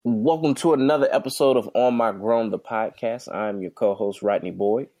Welcome to another episode of On My Grown, the podcast. I'm your co-host, Rodney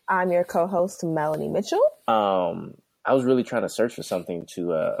Boyd. I'm your co-host, Melanie Mitchell. I was really trying to search for something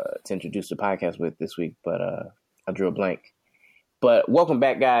to introduce the podcast with this week, but I drew a blank. But welcome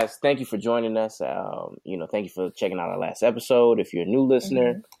back, guys. Thank you for joining us. Thank you for checking out our last episode. If you're a new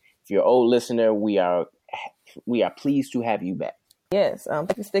listener, if you're an old listener, we are pleased to have you back. Yes, thank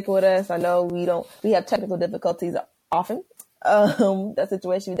you for sticking with us. I know we have technical difficulties often. That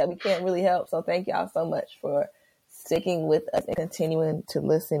situation that we can't really help. So thank y'all so much for sticking with us and continuing to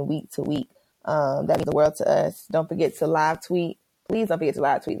listen week to week. That means the world to us. Don't forget to live tweet. Please don't forget to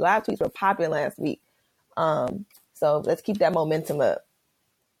live tweet. Live tweets were popping last week. So let's keep that momentum up.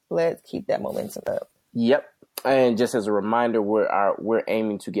 Yep. And just as a reminder, we're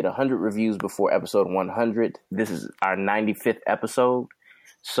aiming to get 100 reviews before episode 100. This is our 95th episode.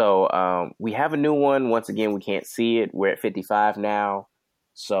 So we have a new one. Once again, we can't see it. We're at 55 now.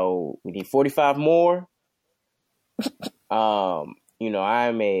 So we need 45 more. Mel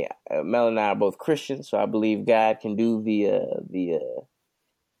and I are both Christians, so I believe God can do the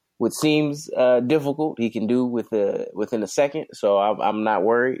what seems difficult, he can do within a second. So I'm not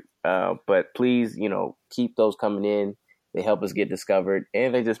worried. But please, keep those coming in. They help us get discovered,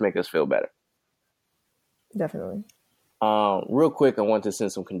 and they just make us feel better. Definitely. Real quick, I want to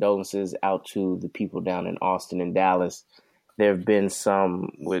send some condolences out to the people down in Austin and Dallas. There have been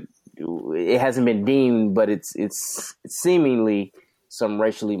it hasn't been deemed, but it's seemingly some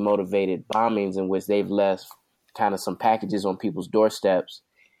racially motivated bombings in which they've left kind of some packages on people's doorsteps,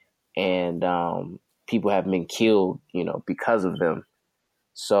 and people have been killed, because of them.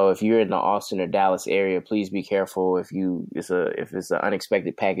 So if you're in the Austin or Dallas area, please be careful. If it's an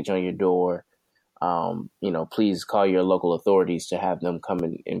unexpected package on your door, please call your local authorities to have them come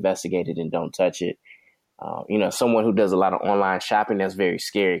and investigate it and don't touch it. Someone who does a lot of online shopping, that's very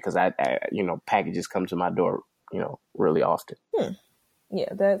scary because I packages come to my door, really often. Yeah,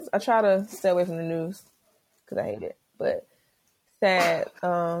 I try to stay away from the news because I hate it, but sad.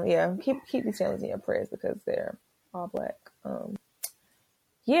 Keep these families in your prayers because they're all Black.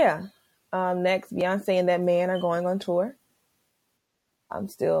 Next, Beyonce and that man are going on tour. I'm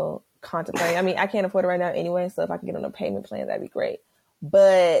still contemplating. I mean, I can't afford it right now anyway, so if I can get on a payment plan, that'd be great.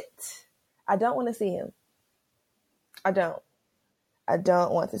 But I don't want to see him. I don't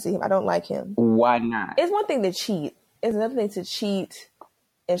want to see him. I don't like him. Why not? It's one thing to cheat. It's another thing to cheat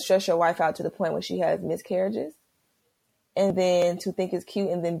and stress your wife out to the point where she has miscarriages. And then to think it's cute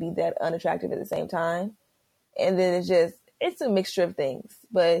and then be that unattractive at the same time. And then it's a mixture of things.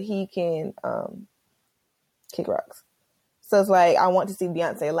 But he can kick rocks. So it's like, I want to see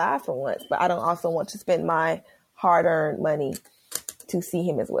Beyonce live for once, but I don't also want to spend my hard-earned money to see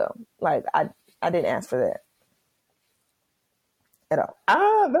him as well. Like, I didn't ask for that at all.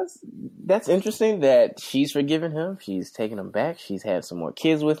 That's interesting that she's forgiven him. She's taken him back. She's had some more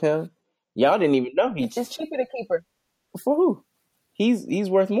kids with him. Y'all didn't even know It's cheaper to keep her. For who? He's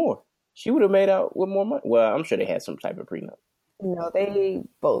worth more. She would have made out with more money. Well, I'm sure they had some type of prenup. No, they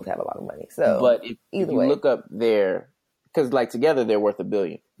both have a lot of money. So, but if you look up their, because together they're worth $1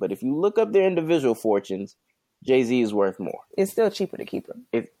 billion. But if you look up their individual fortunes, Jay-Z is worth more. It's still cheaper to keep her.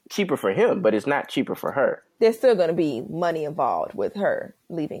 It's cheaper for him, but it's not cheaper for her. There's still going to be money involved with her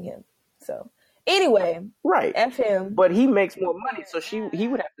leaving him. So anyway, right. F him. But he makes more money, so he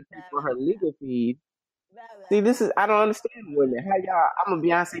would have to pay for her legal fees. See, I don't understand women. How y'all? I'm a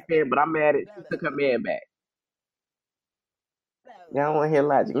Beyonce fan, but I'm mad at she took her man back. Y'all don't want to hear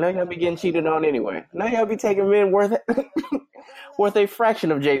logic. Now y'all be getting cheated on anyway. Now y'all be taking men worth a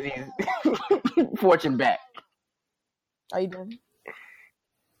fraction of Jay-Z's fortune back. Are you done?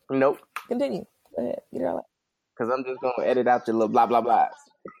 Nope. Continue. Go ahead. Get it all out. Because I'm just going to edit out your little blah, blah, blahs.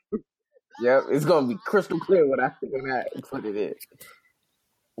 Yep. It's going to be crystal clear when I put it in.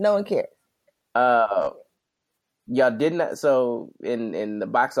 No one cares. Y'all did not. So in the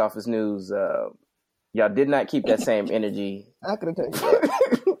box office news, y'all did not keep that same energy. I could have told you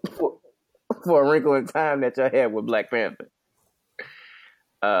that. for A Wrinkle in Time that y'all had with Black Panther.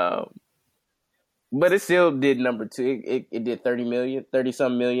 But it still did number 2. It did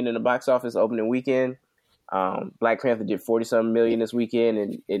 30-something million in the box office opening weekend. Black Panther did 40-something million this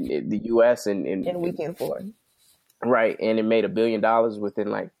weekend in the U.S. and weekend 4. Right, and it made $1 billion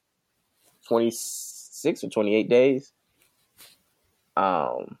within 26 or 28 days.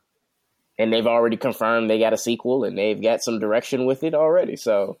 And they've already confirmed they got a sequel and they've got some direction with it already.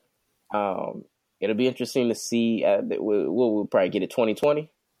 So it'll be interesting to see. We'll probably get it 2020.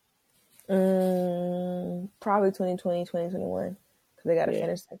 Probably 2020, 2021. Because they got to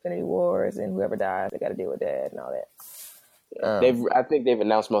finish Infinity Wars and whoever dies, they got to deal with that and all that. I think they've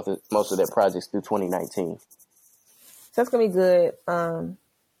announced most of their projects through 2019. So that's gonna be good. Of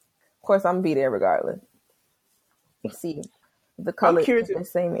course, I'm gonna be there regardless. See the color, the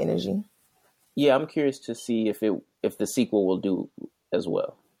same energy. Yeah, I'm curious to see if the sequel will do as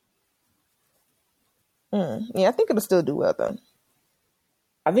well. Yeah, I think it'll still do well though.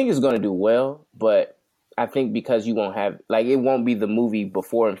 I think it's going to do well, but I think because you won't have it won't be the movie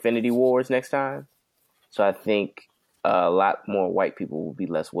before Infinity Wars next time. So I think a lot more white people will be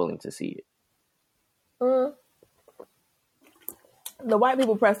less willing to see it. The white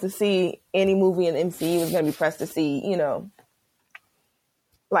people pressed to see any movie in the MCU is going to be pressed to see, they're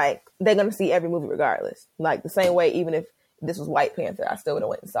going to see every movie regardless. Like the same way, even if this was White Panther, I still would have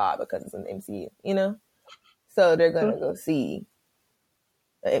went and saw it because it's in the MCU, So they're going to go see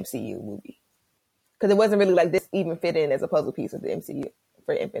an MCU movie. Because it wasn't really like this even fit in as a puzzle piece of the MCU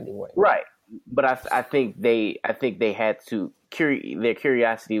for Infinity War. Right. But I think they had to, their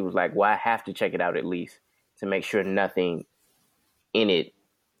curiosity was like, well, I have to check it out at least to make sure nothing in it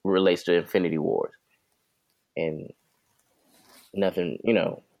relates to Infinity Wars. And nothing,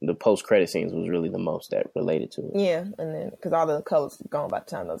 the post-credit scenes was really the most that related to it. Yeah, and then, because all the colors were gone by the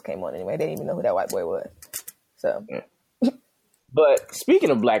time those came on anyway. They didn't even know who that white boy was. So. Yeah. But speaking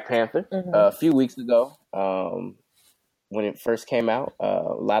of Black Panther, a few weeks ago, when it first came out,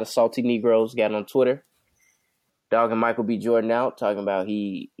 a lot of salty Negroes got on Twitter, dogging Michael B. Jordan out, talking about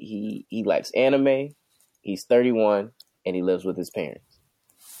he likes anime, he's 31, and he lives with his parents.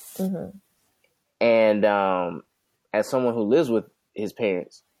 And as someone who lives with his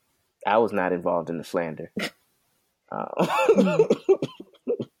parents, I was not involved in the slander.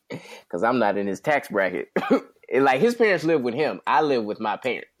 Because I'm not in his tax bracket. Like, his parents live with him. I live with my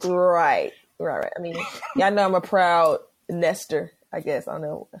parents. Right. I mean, y'all know I'm a proud nester, I guess. I don't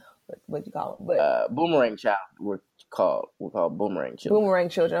know what you call it. But boomerang child, we're called boomerang children. Boomerang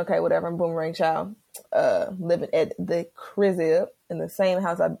children, okay, whatever. I'm boomerang child. Living at the crib in the same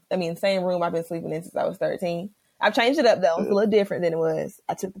house. Same room I've been sleeping in since I was 13. I've changed it up, though. It's a little different than it was.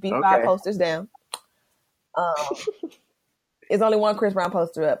 I took the P5 posters down. It's only one Chris Brown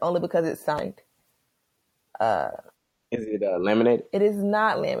poster up, only because it's signed. Is it laminated? It is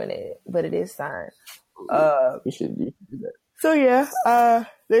not laminated, but it is signed. You should do that. So yeah,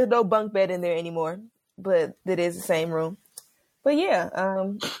 there's no bunk bed in there anymore, but it is the same room. But yeah,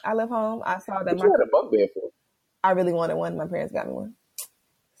 I live home. I saw that. What you had a bunk bed for? I really wanted one. My parents got me one.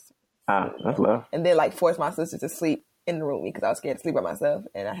 That's love. And then forced my sister to sleep in the room because I was scared to sleep by myself,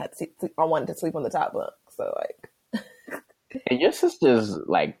 and I wanted to sleep on the top bunk. So And your sister's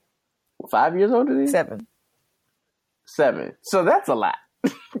 5 years older than you? 7. 7. So that's a lot.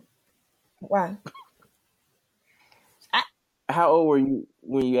 Why? How old were you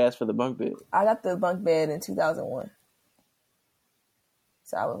when you asked for the bunk bed? I got the bunk bed in 2001.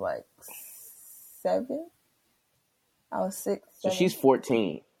 So I was 7. I was 6. 7. So she's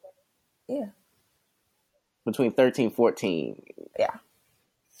 14. Yeah. Between 13 and 14. Yeah.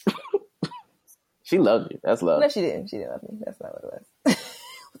 She loved you. That's love. No, she didn't. She didn't love me. That's not what it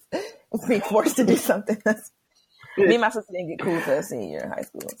was. Being forced to do something. Me and my sister didn't get cool for a senior year in high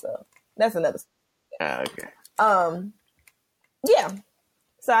school, so that's another story. Okay. Yeah.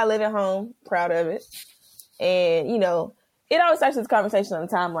 So I live at home, proud of it. And, it always starts this conversation on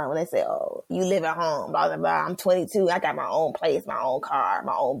the timeline when they say, oh, you live at home, blah, blah, blah. I'm 22. I got my own place, my own car,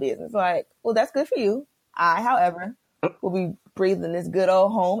 my own business. Well, that's good for you. I, however, will be breathing this good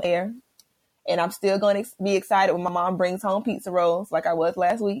old home air. And I'm still going to be excited when my mom brings home pizza rolls like I was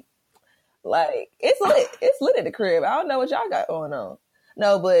last week. It's lit. It's lit at the crib. I don't know what y'all got going on.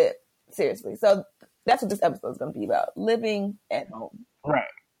 No, but seriously. So that's what this episode is going to be about. Living at home. Right.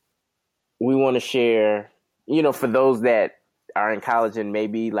 We want to share, for those that are in college and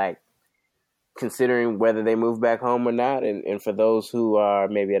maybe considering whether they move back home or not. And for those who are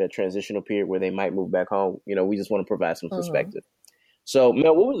maybe at a transitional period where they might move back home, we just want to provide some perspective. So,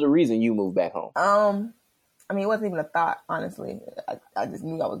 Mel, what was the reason you moved back home? It wasn't even a thought, honestly. I just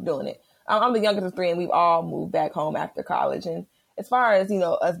knew I was doing it. I'm the youngest of 3, and we've all moved back home after college. And as far as,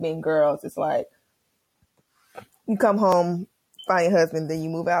 us being girls, it's you come home, find your husband, then you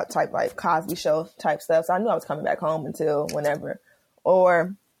move out type, Cosby Show type stuff. So I knew I was coming back home until whenever.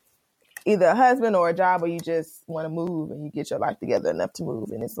 Or either a husband or a job where you just want to move and you get your life together enough to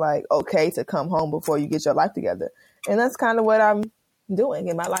move. And it's okay to come home before you get your life together. And that's kind of what I'm doing.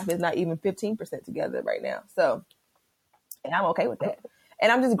 And my life is not even 15% together right now. So, and I'm okay with that.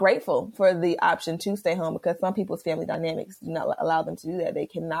 And I'm just grateful for the option to stay home because some people's family dynamics do not allow them to do that. They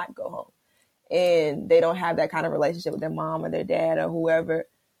cannot go home. And they don't have that kind of relationship with their mom or their dad or whoever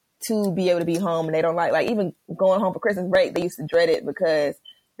to be able to be home, and they don't like even going home for Christmas break. They used to dread it because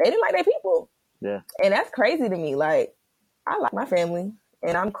they didn't like their people. Yeah. And that's crazy to me. Like, I like my family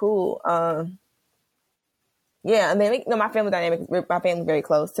and I'm cool. Yeah, and then, you know, my family dynamic, my family's very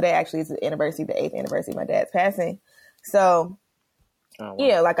close. Today actually is the anniversary, the 8th anniversary of my dad's passing. So, wow.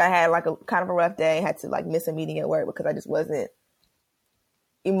 Yeah, like I had like a kind of a rough day, had to like miss a meeting at work because I just wasn't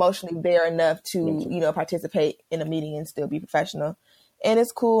emotionally there enough to, you know, participate in a meeting and still be professional. And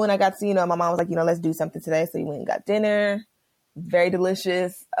it's cool. And I got to, you know, my mom was like, you know, let's do something today. So we went and got dinner. Very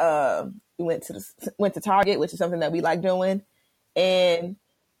delicious. We went to Target, which is something that we like doing. And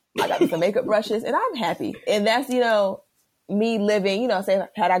I got some makeup brushes and I'm happy. And that's, you know, me living, you know, say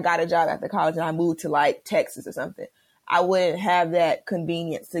had I got a job after college and I moved to like Texas or something, I wouldn't have that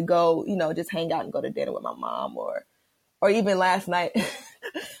convenience to go, you know, just hang out and go to dinner with my mom or even last night.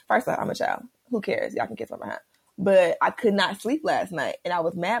 First off, I'm a child. Who cares? Y'all can kiss my behind. But I could not sleep last night. And I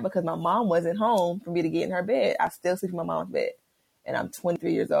was mad because my mom wasn't home for me to get in her bed. I still sleep in my mom's bed. And I'm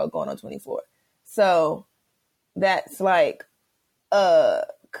 23 years old, going on 24. So that's like,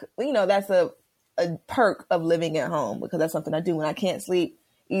 you know, that's a perk of living at home because that's something I do when I can't sleep.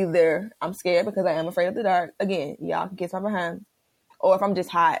 Either I'm scared because I am afraid of the dark. Again, y'all can kiss my behind. Or if I'm just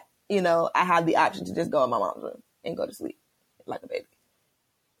hot, you know, I have the option to just go in my mom's room and go to sleep like a baby.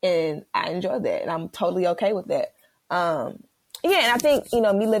 And I enjoy that. And I'm totally okay with that. Yeah, and I think, you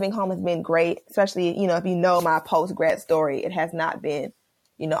know, me living home has been great, especially, you know, if you know my post-grad story, it has not been,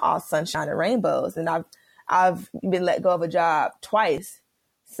 you know, all sunshine and rainbows. And I've been let go of a job twice.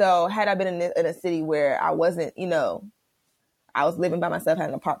 So had I been in a city where I wasn't, you know, I was living by myself, had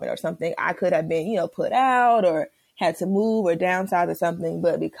an apartment or something, I could have been, you know, put out or had to move or downsize or something.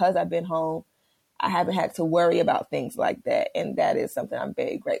 But because I've been home, I haven't had to worry about things like that. And that is something I'm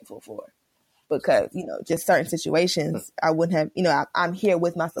very grateful for. Because, you know, just certain situations, I wouldn't have, you know, I'm here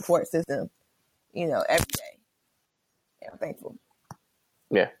with my support system, you know, every day. And I'm thankful.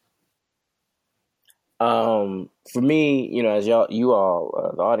 Yeah. For me, you know, as you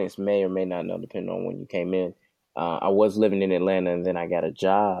all, the audience may or may not know, depending on when you came in, I was living in Atlanta and then I got a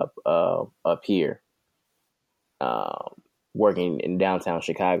job up here, working in downtown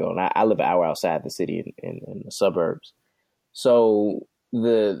Chicago. And I live an hour outside the city in the suburbs. So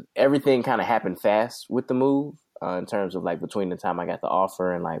everything kind of happened fast with the move, in terms of like between the time I got the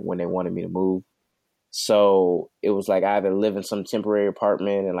offer and like when they wanted me to move. So it was like I either live in some temporary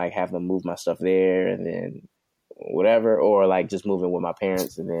apartment and like have them move my stuff there and then whatever, or like just move in with my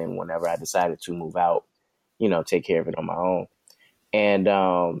parents. And then whenever I decided to move out, you know, take care of it on my own. And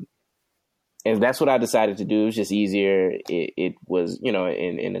that's what I decided to do. It was just easier. It was, you know,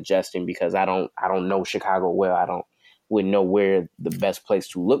 in adjusting because I don't know Chicago well. Wouldn't know where the best place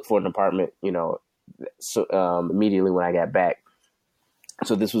to look for an apartment, you know, so immediately when I got back.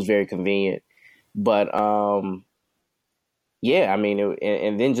 So this was very convenient. But yeah, I mean,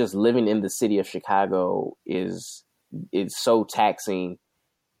 and then just living in the city of Chicago it's so taxing,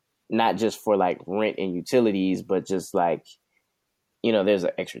 not just for like rent and utilities, but just like, you know, there's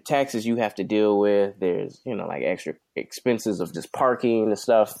extra taxes you have to deal with. There's, you know, like extra expenses of just parking and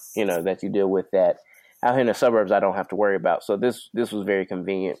stuff, you know, that you deal with that out here in the suburbs I don't have to worry about. So this was very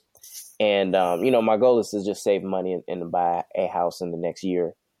convenient. And, you know, my goal is to just save money and buy a house in the next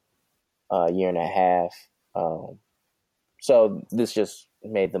year and a half. So this just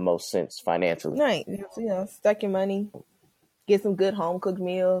made the most sense financially. Right. You know, stack your money, get some good home cooked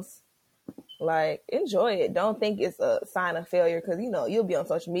meals. Like, enjoy it. Don't think it's a sign of failure because, you know, you'll be on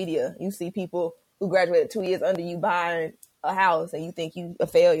social media. You see people who graduated 2 years under you buying a house and you think you a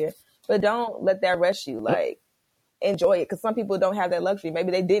failure. But don't let that rush you. Like, enjoy it because some people don't have that luxury.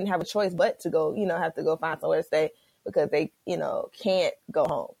 Maybe they didn't have a choice but to go, you know, have to go find somewhere to stay because they, you know, can't go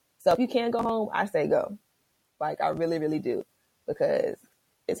home. So if you can't go home, I say go. Like, I really, really do because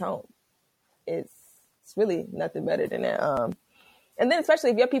it's home. It's really nothing better than that. And then especially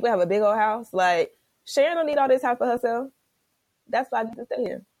if your people have a big old house, like Sharon don't need all this house for herself. That's why I need to stay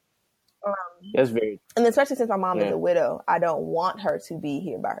here. That's very. And especially since my mom is a widow, I don't want her to be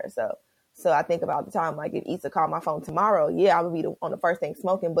here by herself. So I think about the time, like if Issa called my phone tomorrow, yeah, I would be on the first thing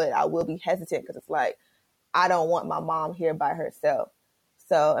smoking, but I will be hesitant because it's like, I don't want my mom here by herself.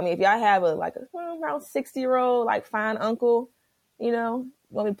 So, I mean, if y'all have around 60-year-old, like fine uncle, you know,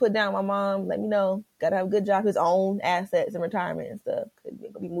 want me to put down my mom, let me know. Got to have a good job, his own assets and retirement and stuff.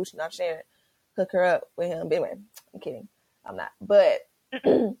 Could be mooching off Sharon, hook her up with him. But anyway, I'm kidding. I'm not. But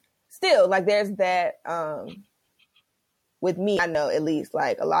still, like there's that, with me, I know at least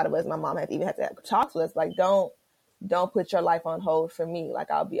like a lot of us, my mom has even had to have talks with us. Like, don't put your life on hold for me.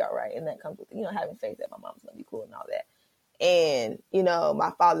 Like, I'll be all right. And that comes with, you know, having faith that my mom's going to be cool and all that. And, you know,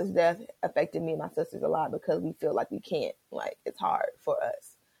 my father's death affected me and my sisters a lot because we feel like we can't, like, it's hard for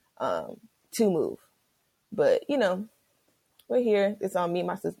us to move. But, you know, we're here. It's on me and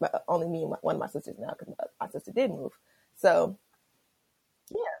my sister, only me and one of my sisters now because my sister did move. So,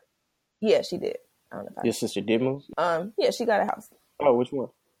 yeah, she did. I don't know if Your sister did move? Yeah, she got a house. Oh, which one?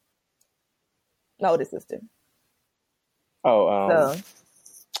 My oldest sister. Oh, so,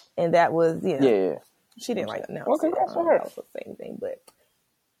 and that was, you know, yeah. she didn't like announce Okay, it. that's I don't all know right. if I was supposed to say anything, but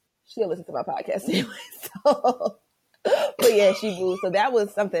she'll listen to my podcast anyway. So, but yeah, she moved. So that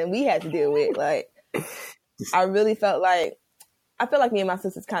was something we had to deal with. Like, I really felt like, me and my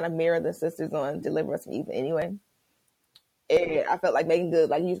sisters kind of mirror the sisters on Deliver Us from Evil anyway. And I felt like Megan Good,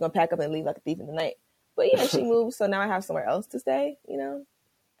 like, he was going to pack up and leave like a thief in the night. But yeah, she moved. So now I have somewhere else to stay, you know,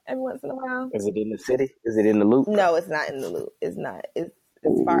 every once in a while. Is it in the city? Is it in the Loop? No, it's not in the Loop. It's not. It's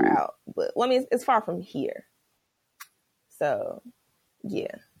far out. But, well, I mean, it's far from here. So,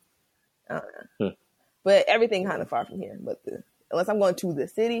 yeah. I don't know. But everything kind of far from here. But unless I'm going to the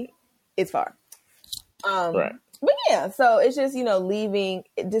city, it's far. Right. But yeah, so it's just, you know, leaving,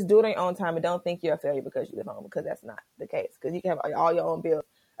 just do it on your own time and don't think you're a failure because you live home, because that's not the case. Because you can have all your own bills.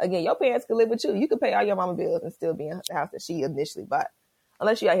 Again, your parents could live with you. You could pay all your mama bills and still be in the house that she initially bought.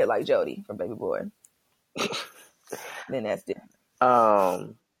 Unless you out here like Jody from Baby Boy. Then that's different.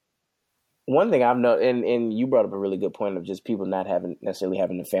 One thing I've noticed, and you brought up a really good point of just people not necessarily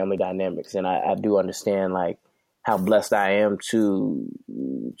having the family dynamics. And I do understand, like, how blessed I am to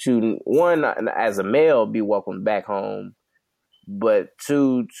one, as a male, be welcomed back home, but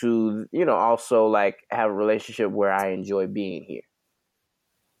two, to, you know, also like have a relationship where I enjoy being here.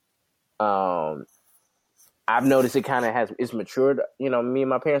 I've noticed it kind of it's matured, you know, me and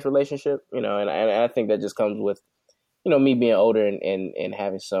my parents' relationship, you know, and I think that just comes with, you know, me being older and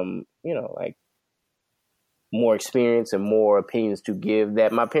having some, you know, like more experience and more opinions to give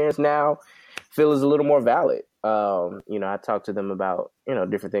that my parents now feel is a little more valid. You know, I talk to them about, you know,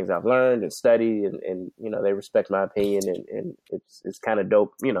 different things I've learned and studied, and you know, they respect my opinion, and it's kind of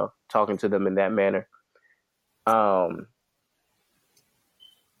dope, you know, talking to them in that manner.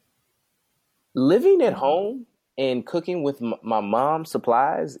 Living at home and cooking with my mom's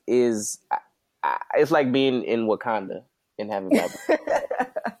supplies is, it's like being in Wakanda and having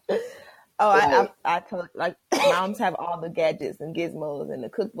I tell, like, moms have all the gadgets and gizmos and the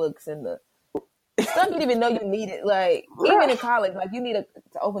cookbooks and the stuff you didn't even know you needed. Like, even in college, like, you need to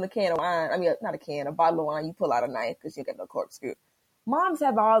open a can of wine. I mean, not a can, a bottle of wine. You pull out a knife because you got no corkscrew. Moms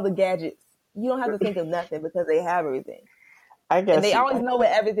have all the gadgets. You don't have to think of nothing because they have everything. I guess, and they always know what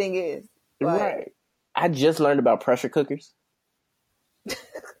everything is. Like, right. I just learned about pressure cookers.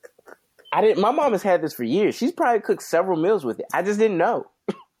 My mom has had this for years. She's probably cooked several meals with it. I just didn't know.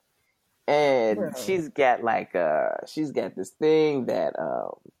 And she's got this thing that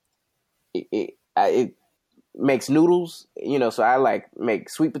it makes noodles, you know. So I like make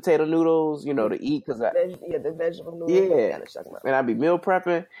sweet potato noodles, you know, to eat because the vegetable noodles. Yeah, and I'd be meal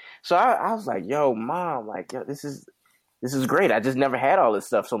prepping. So I was like, "Yo, mom, like, yo, this is great. I just never had all this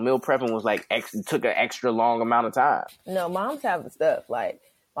stuff." So meal prepping was like took an extra long amount of time. No, moms have the stuff. Like,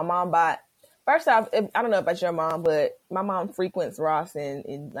 my mom bought. First off, I don't know about your mom, but my mom frequents Ross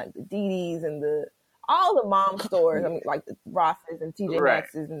and like the DD's and all the mom stores. I mean, like the Ross's and TJ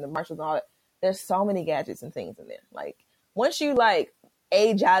Maxx's and the Marshalls and all that. There's so many gadgets and things in there. Like, once you like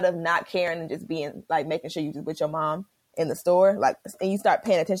age out of not caring and just being like making sure you just with your mom in the store, like, and you start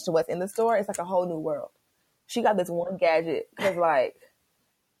paying attention to what's in the store, it's like a whole new world. She got this one gadget because, like,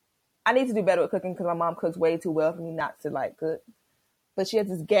 I need to do better with cooking because my mom cooks way too well for me not to like cook. But she has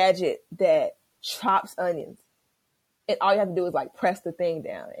this gadget that chops onions. And all you have to do is like press the thing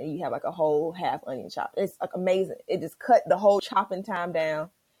down and you have like a whole half onion chop. It's like amazing. It just cut the whole chopping time down.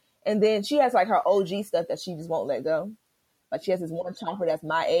 And then she has like her OG stuff that she just won't let go. Like, she has this one chopper that's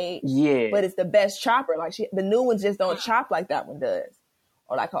my age. Yeah. But it's the best chopper. Like, the new ones just don't chop like that one does.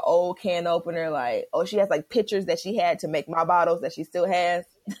 Or like her old can opener. Like, she has like pictures that she had to make my bottles that she still has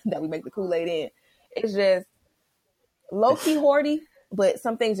that we make the Kool-Aid in. It's just low-key hoardy. But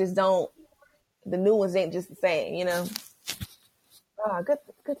some things just don't, the new ones ain't just the same, you know? Good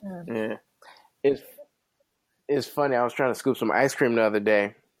time. Yeah. It's funny. I was trying to scoop some ice cream the other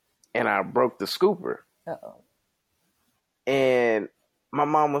day, and I broke the scooper. Uh-oh. And my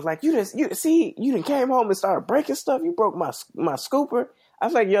mom was like, you done came home and started breaking stuff. You broke my scooper. I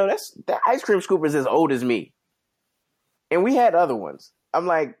was like, yo, that ice cream scooper is as old as me. And we had other ones. I'm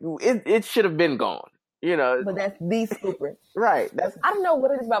like, it should have been gone. You know, but that's the scooper, right? I don't know what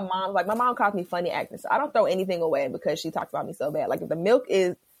it is about moms. Like, my mom calls me funny acting, so I don't throw anything away because she talks about me so bad. Like, if the milk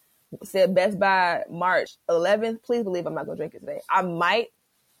is said best by March 11th, please believe I'm not going to drink it today. I might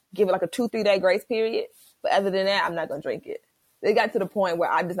give it like a 2-3 day grace period, but other than that, I'm not going to drink it. It got to the point where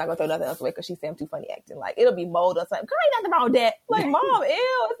I'm just not going to throw nothing else away because she said I'm too funny acting. Like, it'll be mold or something. Girl, ain't nothing wrong with that. Like, Mom,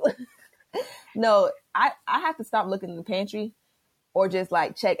 ew. No, I have to stop looking in the pantry or just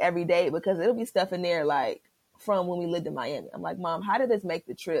like check every day because it'll be stuff in there like from when we lived in Miami. I'm like, Mom, how did this make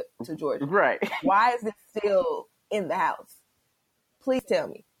the trip to Georgia? Right. Why is it still in the house? Please tell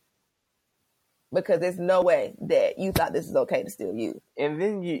me. Because there's no way that you thought this is okay to still use. And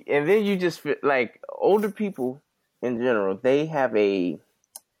then you just feel like older people in general, they have a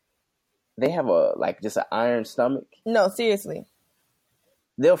like just an iron stomach. No, seriously.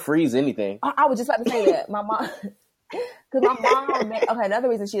 They'll freeze anything. I was just about to say that. My mom, because my mom, okay, another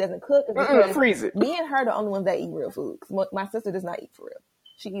reason she doesn't cook is because freeze it. Me and her are the only ones that eat real food. My sister does not eat for real.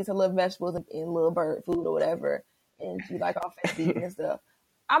 She eats her little vegetables and little bird food or whatever, and she like all fancy and stuff.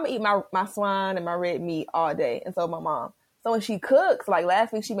 I'm gonna eat my swine and my red meat all day, and so my mom. So when she cooks, like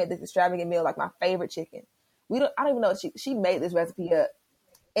last week, she made this extravagant meal, like my favorite chicken. I don't even know she made this recipe up,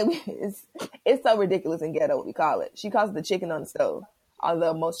 and it's so ridiculous and ghetto what we call it. She calls it the chicken on the stove,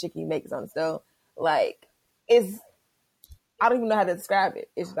 although most chicken you make is on the stove. Like I don't even know how to describe it.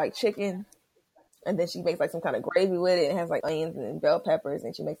 It's like chicken, and then she makes like some kind of gravy with it. It has like onions and bell peppers,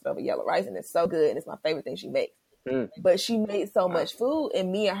 and she makes it over yellow rice, and it's so good. And it's my favorite thing she makes. But she made so much food,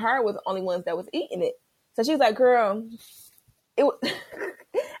 and me and her were the only ones that was eating it. So she was like, "Girl, I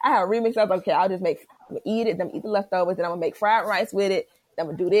have a remix. I was like, okay, I'm gonna eat it, then eat the leftovers, then I'm gonna make fried rice with it. Then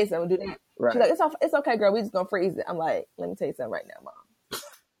I'm gonna do this, I'm gonna do that." Right. She's like, "It's okay, girl. We just gonna freeze it." I'm like, "Let me tell you something right now, Mom.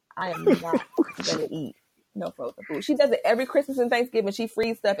 I am not gonna eat no frozen food." She does it every Christmas and Thanksgiving. She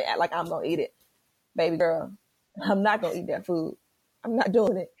frees stuff and act like I'm gonna eat it. Baby girl, I'm not gonna eat that food. I'm not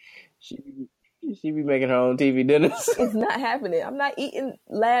doing it. She be making her own TV dinners. It's not happening. I'm not eating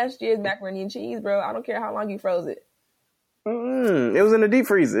last year's macaroni and cheese, bro. I don't care how long you froze it. It was in the deep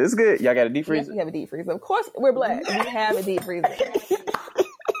freezer. It's good. Y'all got a deep freezer? Yes, we have a deep freezer. Of course, we're black. We have a deep freezer.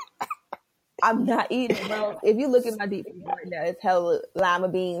 I'm not eating it, bro. If you look at my deep freezer right now, it's hella lima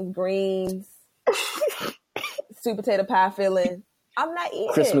beans, greens, sweet potato pie filling. I'm not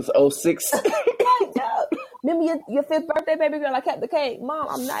eating Christmas it. 06. Remember your 5th birthday, baby girl? I kept the cake. Mom,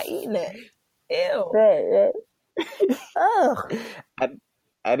 I'm not eating it. Ew. Right. Ugh.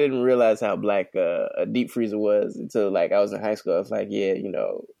 I didn't realize how black a deep freezer was until like I was in high school. I was like,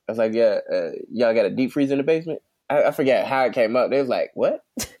 y'all got a deep freezer in the basement? I forget how it came up. They was like, what?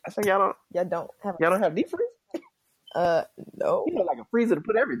 I was like, y'all don't have deep freezer? No. You know, like a freezer to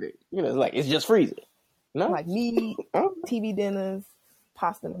put everything. You know, it's like, it's just freezer. No? Like meat, TV dinners,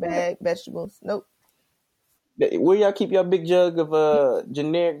 pasta in the bag, vegetables. Nope. Where y'all keep your big jug of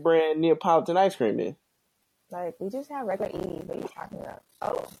generic brand Neapolitan ice cream in? Like, we just have regular E's. What are you talking about?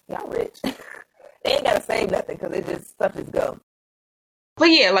 Oh, y'all rich. They ain't got to save nothing because it just, stuff just go. But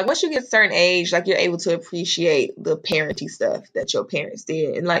yeah, like once you get a certain age, like you're able to appreciate the parenting stuff that your parents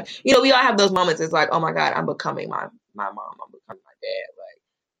did. And like, you know, we all have those moments. It's like, oh my God, I'm becoming my mom. I'm becoming my dad.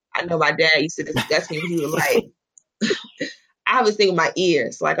 Like, I know my dad used to discuss me. He was like, I have this thing in my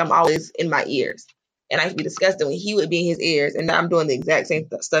ears. Like, I'm always in my ears. And I used to be disgusted when he would be in his ears. And now I'm doing the exact same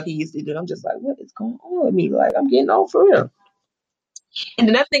stuff he used to do. And I'm just like, what is going on with me? Like, I'm getting old for real. And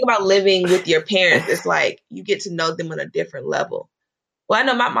another thing about living with your parents is like, you get to know them on a different level. Well, I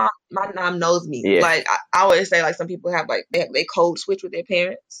know my mom knows me. Yeah. Like, I always say, like, some people have, like, they code switch with their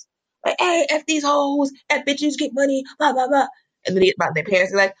parents. Like, hey, F these hoes, F bitches, get money, blah, blah, blah. And then they get about their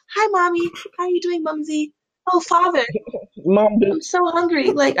parents. They're like, hi, mommy. How are you doing, mumsy? Oh, father. Mom, I'm so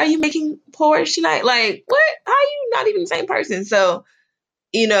hungry. Like, are you making porridge tonight? Like, what? How are you not even the same person? So,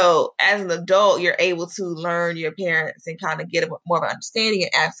 you know, as an adult, you're able to learn your parents and kind of get more of an understanding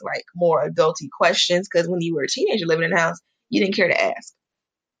and ask, like, more adulty questions. Because when you were a teenager living in the house, you didn't care to ask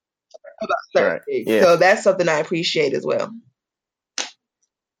about certain things. Yeah. So that's something I appreciate as well.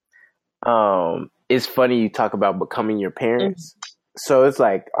 It's funny you talk about becoming your parents. Mm-hmm. So it's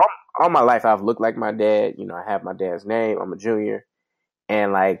like all my life I've looked like my dad. You know, I have my dad's name. I'm a junior.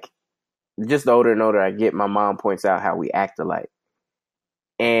 And like, just the older and older I get, my mom points out how we act alike.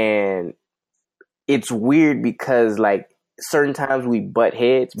 And it's weird because like certain times we butt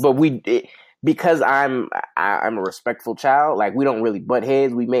heads, but because I'm a respectful child, like we don't really butt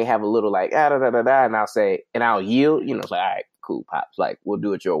heads. We may have a little like, and I'll say, and I'll yield, you know, it's like, all right, cool, pops, like we'll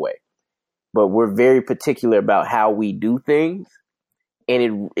do it your way. But we're very particular about how we do things.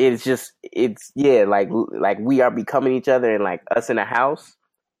 And it's like we are becoming each other, and like us in a house,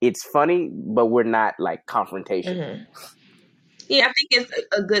 it's funny, but we're not like confrontational. Mm-hmm. Yeah, I think it's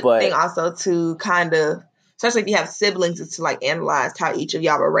a good thing also to kind of especially if you have siblings, is to like analyze how each of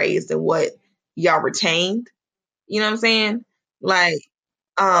y'all were raised and what y'all retained. You know what I'm saying? Like,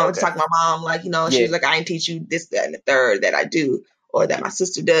 just Okay. talking to my mom, like, she Yeah. was like, I didn't teach you this, that, and the third that I do, or that my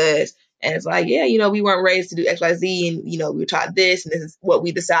sister does. And it's like, yeah, we weren't raised to do X, Y, Z, and, we were taught this, and this is what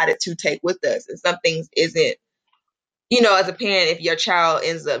we decided to take with us. And some things isn't, as a parent, if your child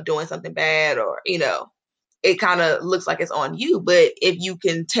ends up doing something bad or, it kind of looks like it's on you. But if you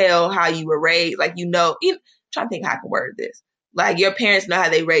can tell how you were raised, like, I'm trying to think how I can word this. Like, your parents know how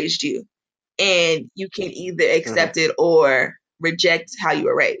they raised you, and you can either accept it or reject how you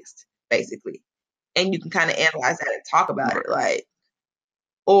were raised, basically. And you can kind of analyze that and talk about it. Like,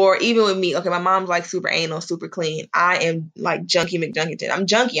 or even with me, okay, my mom's like super anal, super clean. I am like junky McJunkington. I'm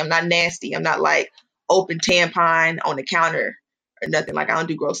junky. I'm not nasty. I'm not like open tampon on the counter or nothing. Like, I don't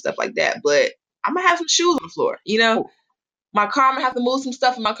do gross stuff like that. But I'm gonna have some shoes on the floor. My car, I'm gonna have to move some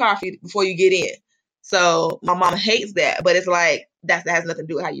stuff in my car before you get in. So my mom hates that, but it's like that has nothing to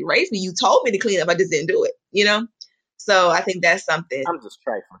do with how you raised me. You told me to clean up, I just didn't do it. So I think that's something. I'm just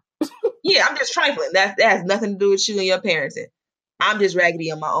trifling. Yeah, I'm just trifling. That has nothing to do with you and your parenting. I'm just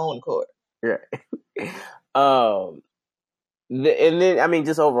raggedy on my own accord. Yeah. And then I mean,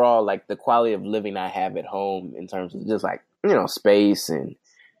 just overall, like the quality of living I have at home in terms of just like space and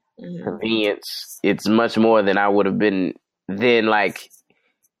convenience, it's much more than I would have been then. Like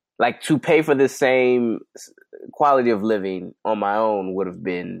to pay for the same quality of living on my own would have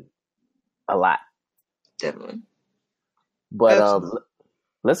been a lot. Definitely. But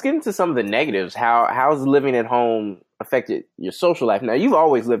let's get into some of the negatives. How's living at home affected your social life? Now, you've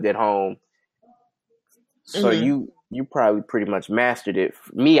always lived at home, so you probably pretty much mastered it.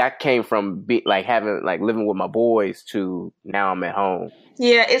 Me, I came from living with my boys to now I'm at home.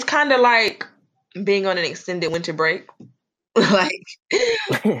 Yeah, it's kind of like being on an extended winter break. Like,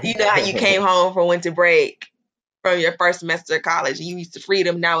 how you came home from winter break from your first semester of college, you used to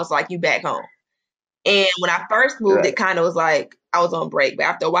freedom. Now it's like you back home. And when I first moved, It kind of was like I was on break. But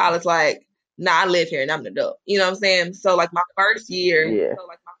after a while, it's like, nah, I live here and I'm an adult. You know what I'm saying? So like my first year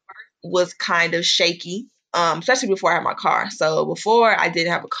was kind of shaky, especially before I had my car. So before I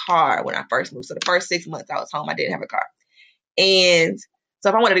didn't have a car when I first moved. So the first 6 months I was home, I didn't have a car. And so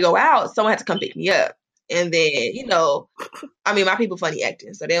if I wanted to go out, someone had to come pick me up. And then, my people funny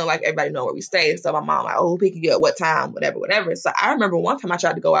acting, so they don't like everybody know where we stay. So my mom like, oh, pick you up, what time, whatever. So I remember one time I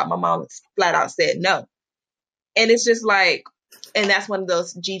tried to go out, my mom flat out said no. And it's just like, and that's one of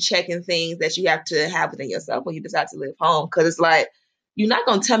those G-checking things that you have to have within yourself when you decide to live home. Because it's like, you're not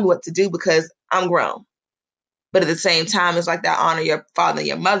going to tell me what to do because I'm grown. But at the same time, it's like that honor your father and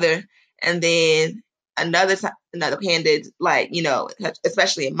your mother. And then another handed, like,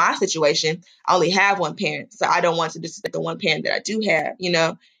 especially in my situation, I only have one parent. So I don't want to disrespect the one parent that I do have,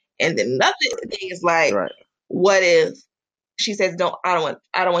 And then another thing is like, what if she says, I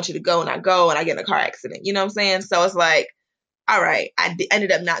don't want you to go, and I go and I get in a car accident. You know what I'm saying? So it's like, all right, I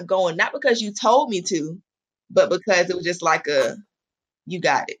ended up not going, not because you told me to, but because it was just like you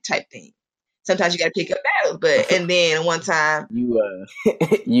got it type thing. Sometimes you got to pick up battles, and then one time you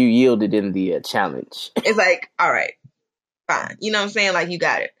yielded in the challenge. It's like, all right, fine. You know what I'm saying? Like, you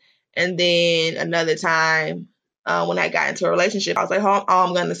got it. And then another time, when I got into a relationship, I was like, oh,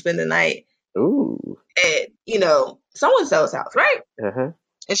 I'm going to spend the night at, so-and-so's house, right?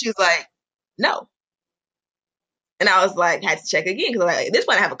 And she was like, no. And I was like, had to check again because like, at this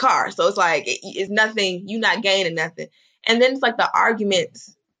point I have a car. So it's like, it's nothing, you're not gaining nothing. And then it's like the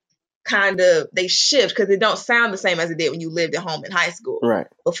arguments kind of, they shift because it don't sound the same as it did when you lived at home in high school. Right.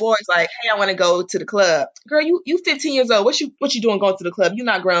 Before it's like, hey, I want to go to the club. Girl, you 15 years old. What you doing going to the club? You're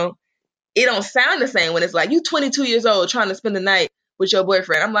not grown. It don't sound the same when it's like you 22 years old trying to spend the night with your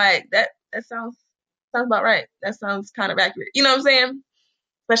boyfriend. I'm like, that sounds about right. That sounds kind of accurate. You know what I'm saying?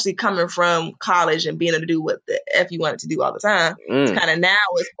 Especially coming from college and being able to do what the F you wanted to do all the time. It's kind of now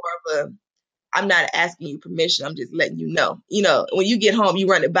it's more of a, I'm not asking you permission. I'm just letting you know. When you get home, you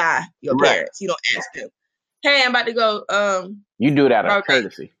run it by your parents. You don't ask them, hey, I'm about to go. You do it out of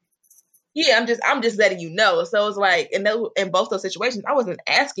courtesy. Yeah, I'm just letting you know. So it's like, in both those situations, I wasn't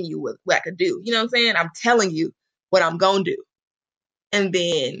asking you what I could do. You know what I'm saying? I'm telling you what I'm going to do. And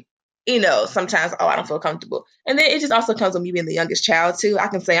then, sometimes, I don't feel comfortable. And then it just also comes with me being the youngest child too. I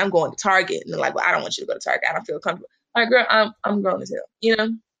can say I'm going to Target and they're like, well, I don't want you to go to Target. I don't feel comfortable. Like, girl, I'm grown as hell,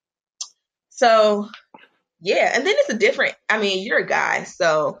 So yeah. And then it's you're a guy,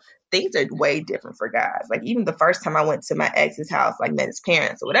 so things are way different for guys. Like even the first time I went to my ex's house, like met his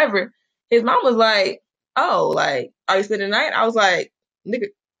parents or whatever, his mom was like, oh, like, are you spending the night? I was like, nigga,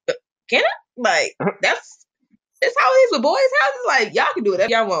 can I? Like, that's how it is with boys' houses. Like, y'all can do whatever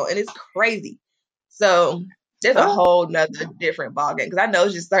y'all want. And it's crazy. So there's a Oh. whole nother different ballgame. Because I know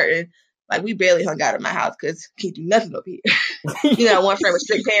it's just certain, like, we barely hung out at my house because can't do nothing up here. You know, one friend with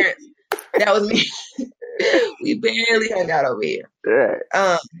strict parents. That was me. We barely hung out over here. Right.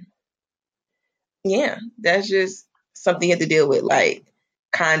 Yeah, that's just something you have to deal with, like,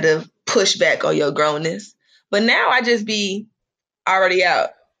 kind of push back on your grownness. But now I just be already out.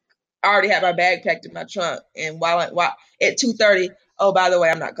 I already have my bag packed in my trunk, and while at 2:30, oh, by the way,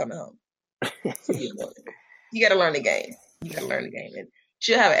 I'm not coming home. So you got to learn the game. You got to learn the game, and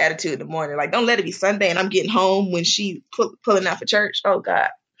she'll have an attitude in the morning, like, don't let it be Sunday and I'm getting home when she pulling out for church. Oh God,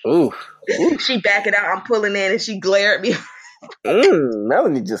 Ooh. she backing out, I'm pulling in, and she glare at me.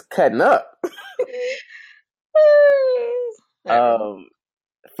 Melanie just cutting up.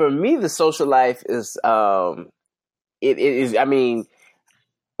 For me, the social life is it is. I mean,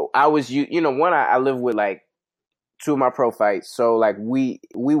 I was I live with like two of my pro fights, so like we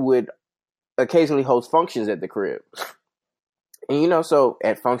would occasionally host functions at the crib, and so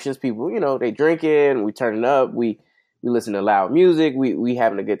at functions, people they drinking, we turning up, we listen to loud music, we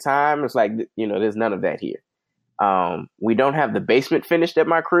having a good time. It's like there's none of that here. We don't have the basement finished at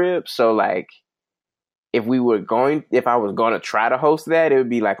my crib, so like if I was going to try to host that, it would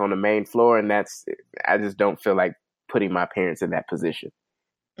be like on the main floor, and I just don't feel like putting my parents in that position.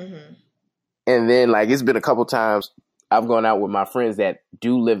 Mm-hmm. And then like it's been a couple times I've gone out with my friends that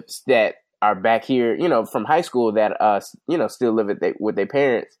are back here, from high school that still live with their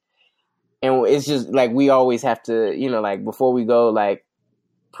parents, and it's just like we always have to, like before we go, like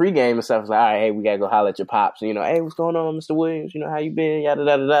pregame and stuff. It's like, all right, hey, we gotta go holler at your pops. Hey, what's going on, Mr. Williams? How you been? Yada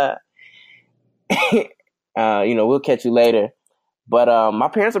da da. We'll catch you later. But my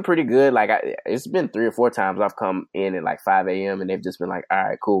parents are pretty good. Like it's been 3 or 4 times I've come in at like 5 a.m. and they've just been like, all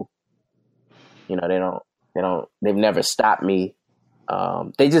right, cool. They've never stopped me.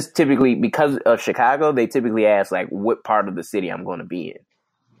 They just typically, because of Chicago, they typically ask like what part of the city I'm going to be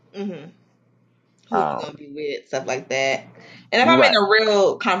in. Mm-hmm. Who you going to be with, stuff like that. And if I'm in a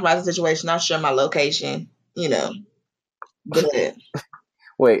real compromising situation, I'll share my location, But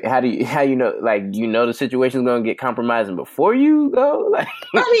wait, how you know? Like, the situation's going to get compromising before you go? Like,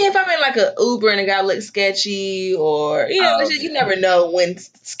 I mean, if I'm in like an Uber and it got look sketchy, or you never know when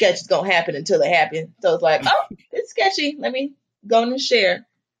sketch is gonna happen until it happens. So it's like, oh, it's sketchy. Let me go and share.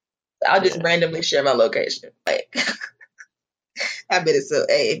 I'll just randomly share my location. Like, I bet it's so.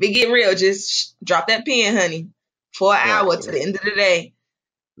 Hey, if it get real, just drop that pin, honey, for an hour to the end of the day.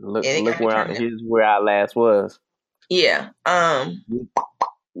 Look here's where I last was. Yeah.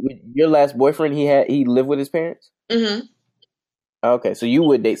 Your last boyfriend, he lived with his parents? Mm-hmm. Okay, so you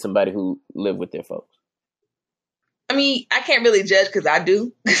would date somebody who lived with their folks? I mean, I can't really judge because I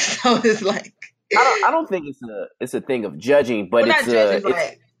do. So it's like I don't think it's a thing of judging, but it's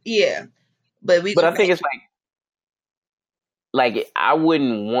judging, yeah. But I think it's like I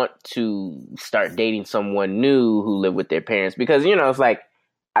wouldn't want to start dating someone new who lived with their parents because it's like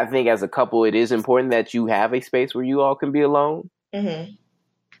I think as a couple it is important that you have a space where you all can be alone. Mm-hmm.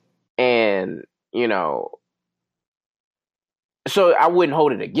 And, so I wouldn't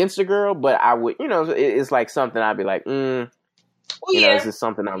hold it against a girl, but I would, it's like something I'd be like, is this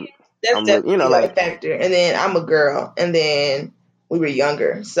something that's definitely a factor. And then I'm a girl, and then we were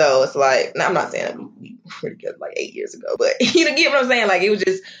younger. So it's like, I'm not saying we were together like 8 years ago, but you get what I'm saying? Like,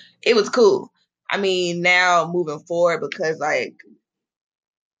 it was cool. I mean, now moving forward, because like,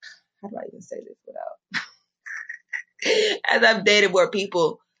 how do I even say this without, as I've dated more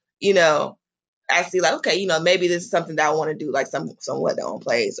people, I see like, okay, maybe this is something that I want to do, like somewhat their own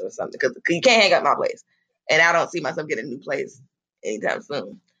place or something, because you can't hang out my place, and I don't see myself getting a new place anytime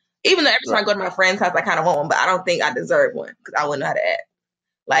soon. Even though every time I go to my friend's house, I kind of want one, but I don't think I deserve one because I wouldn't know how to act.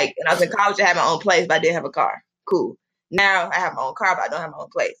 Like, when I was in college, I had my own place, but I didn't have a car. Cool. Now I have my own car, but I don't have my own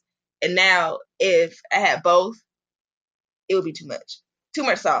place. And now, if I had both, it would be too much. Too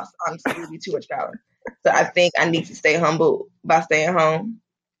much sauce, honestly. It would be too much power. So I think I need to stay humble by staying home.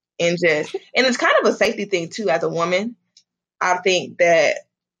 And it's kind of a safety thing too as a woman. I think that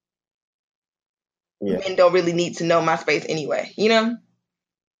men don't really need to know my space anyway, Yeah.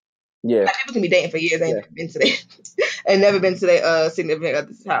 Like, people can be dating for years and never been to their significant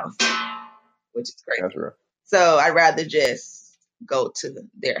other's house, which is crazy. That's right. So I'd rather just go to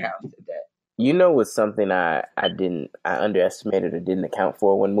their house at that. What's something I underestimated or didn't account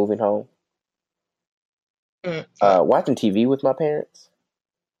for when moving home? Watching TV with my parents.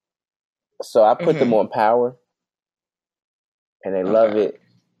 So I put them on Power, and they love it.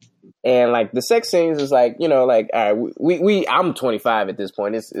 And like the sex scenes is like, like, all right, I'm 25 at this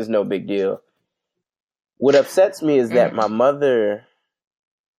point. It's no big deal. What upsets me is that my mother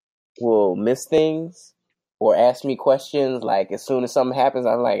will miss things or ask me questions. Like as soon as something happens,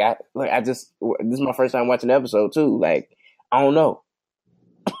 I'm like, this is my first time watching the episode too. Like I don't know.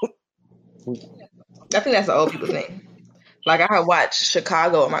 I think that's the old people thing. Like I had watched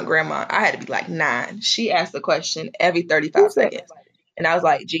Chicago with my grandma. I had to be like 9. She asked a question every 35 seconds. And I was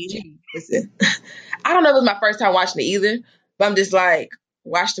like, Gigi, listen. I don't know if it was my first time watching it either, but I'm just like,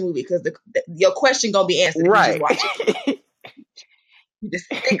 watch the movie because your question gonna be answered if you just watch it. You just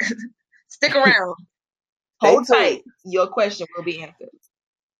stick around. Hold tight. Your question will be answered.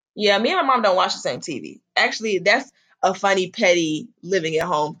 Yeah, me and my mom don't watch the same TV. Actually, that's a funny, petty living at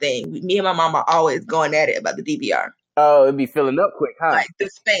home thing. Me and my mom are always going at it about the DVR. Oh, it'd be filling up quick, huh? Like the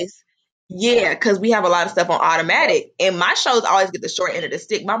space. Yeah, because we have a lot of stuff on automatic. And my shows always get the short end of the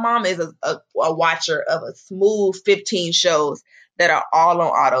stick. My mom is a watcher of a smooth 15 shows that are all on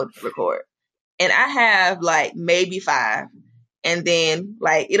auto record. And I have like maybe 5. And then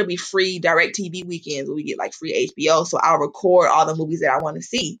like it'll be free DirecTV weekends where we get like free HBO. So I'll record all the movies that I want to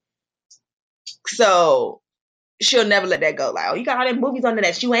see. So she'll never let that go. Like, oh, you got all them movies on there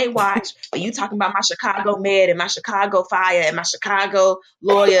that you ain't watched. Or you talking about my Chicago Med and my Chicago Fire and my Chicago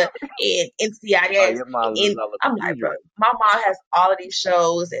Lawyer and NCIS. I'm like, bro, my mom has all of these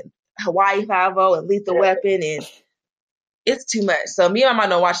shows and Hawaii Five-0 and Lethal Weapon, and it's too much. So me and my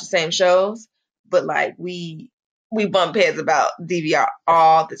mom don't watch the same shows, but like we bump heads about DVR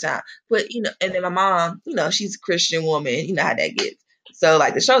all the time. But and then my mom, she's a Christian woman. You know how that gets. So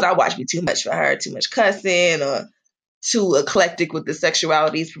like the shows I watch be too much for her, too much cussing or too eclectic with the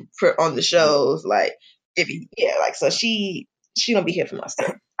sexualities on the shows. Like so she don't be here for my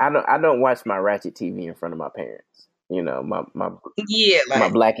stuff. I don't watch my ratchet TV in front of my parents. My my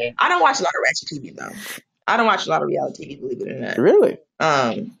black. I don't watch a lot of ratchet TV though. I don't watch a lot of reality TV, believe it or not. Really?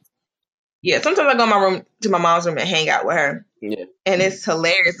 Yeah, sometimes I go to my mom's room and hang out with her. Yeah. And it's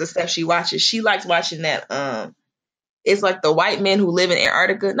hilarious the stuff she watches. She likes watching that it's like the white men who live in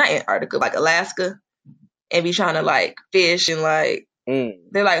Antarctica, not Antarctica, like Alaska, and be trying to like fish and like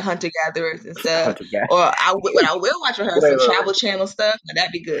they're like hunter gatherers and stuff. Or what I will watch with her some Travel Channel stuff. Now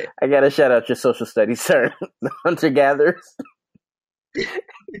that'd be good. I gotta shout out your social studies, sir. The hunter gatherers.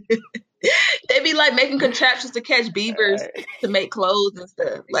 They be like making contraptions to catch beavers to make clothes and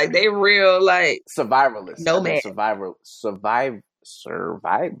stuff. Like they real like survivalists. No man.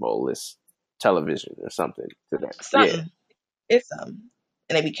 Survivalist television or something to that. Something. Yeah. It's something.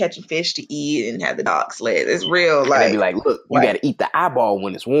 And they be catching fish to eat and have the dog sled. It's real like and they be like, look, you gotta eat the eyeball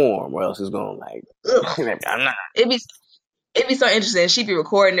when it's warm or else it's gonna like It'd be so interesting. She'd be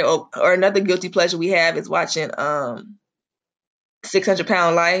recording it or another guilty pleasure we have is watching 600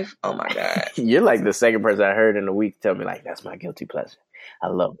 Pound Life. Oh my God. You're like the second person I heard in a week tell me like that's my guilty pleasure. I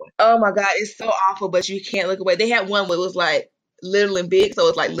love it. Oh my God, it's so awful, but you can't look away. They had one where it was like little and big, so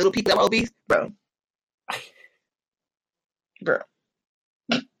it's like little people that were obese. Bro.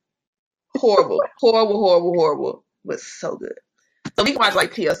 Horrible, but so good. So we can watch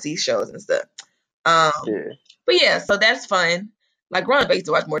like PLC shows and stuff. But yeah, so that's fun. Like growing up, I used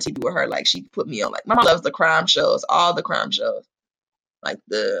to watch more TV with her. Like she put me on. Like my mom loves the crime shows, all the crime shows. Like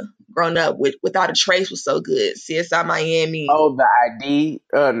the Growing Up Without a Trace was so good. CSI Miami. Oh, the ID.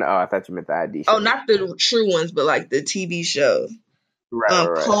 No, I thought you meant the ID. Oh, not the true ones, but like the TV shows.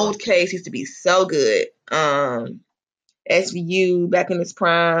 Right. Cold Case used to be so good. SVU back in its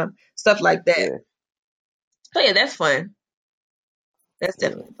prime, stuff like that. Yeah. So yeah, that's fun. That's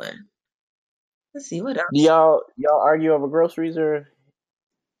definitely fun. Let's see what else. Do y'all argue over groceries or?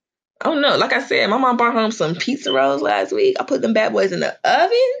 Oh no, like I said, my mom brought home some pizza rolls last week. I put them bad boys in the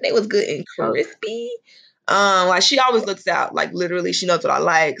oven. They was good and crispy. Like she always looks out. Like literally, she knows what I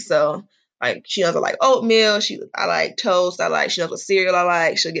like. So like she knows I like oatmeal. I like toast. She knows what cereal I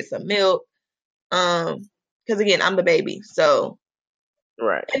like. She'll get some milk. Because again, I'm the baby. So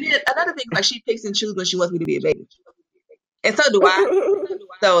right. And then another thing, like she picks and chooses when she wants me to be a baby, and so do I.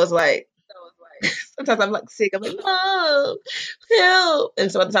 So it's like. Sometimes I'm like sick. I'm like, Mom, help.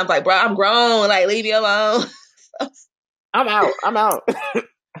 And some other times like, bro, I'm grown. Like, leave me alone. So, I'm out.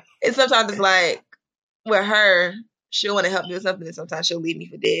 And sometimes it's like, with her, she'll want to help me with something, and sometimes she'll leave me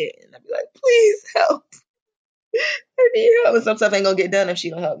for dead. And I'll be like, please help. I need help. And some stuff ain't gonna get done if she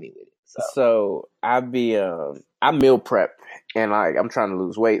don't help me with it. So I meal prep, and like I'm trying to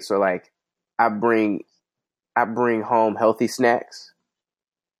lose weight. So like, I bring home healthy snacks.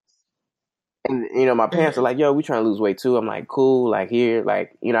 And, my parents are like, yo, we trying to lose weight too. I'm like, cool. Like here,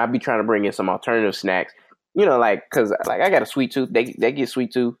 like, I'd be trying to bring in some alternative snacks, like, cause like I got a sweet tooth. They get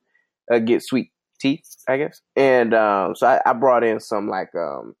sweet tooth, get sweet teeth, I guess. And, so I brought in some like,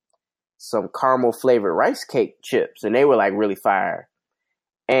 some caramel flavored rice cake chips, and they were like really fire.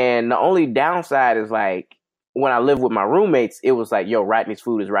 And And the only downside is like when I lived with my roommates, it was like, yo, Rodney's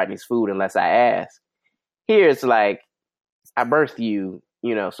food is Rodney's food unless I ask. Here it's like, I birthed you,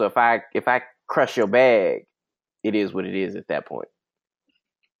 you know, so if I crush your bag, it is what it is at that point.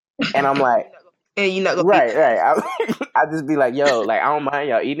 And I'm like, And you're not gonna right. I just be like, yo, like, I don't mind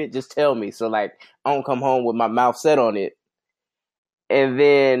y'all eating it, just tell me. So like, I don't come home with my mouth set on it. And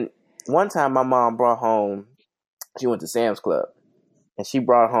then one time my mom brought home, she went to Sam's Club, and she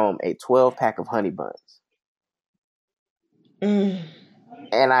brought home a 12-pack of honey buns. Mm.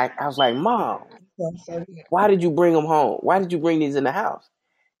 And I was like, Mom, why did you bring them home? Why did you bring these in the house?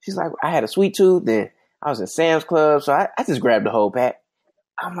 She's like, I had a sweet tooth, and I was in Sam's Club, so I just grabbed the whole pack.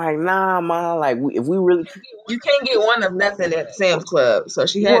 I'm like, nah, Mom, like, if we really... You can't get one of nothing at Sam's Club, so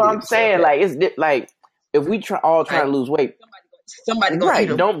she had Well, to I'm get saying, like, it's like, if we all trying to lose weight, somebody gonna eat right,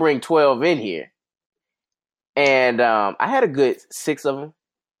 them. don't bring 12 in here. And I had a good 6 of them.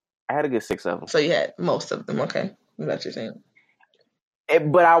 So you had most of them, okay. That's what you're saying.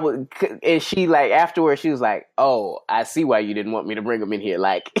 But I would, and she like afterwards, she was like, "Oh, I see why you didn't want me to bring them in here."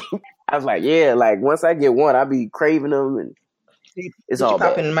 Like, I was like, "Yeah, like once I get one, I'll be craving them, and it's Did all you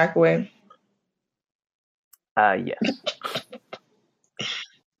pop bad." in the microwave? Yes,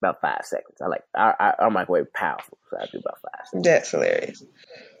 about 5 seconds. I like our microwave powerful, so I do about 5 seconds. That's hilarious.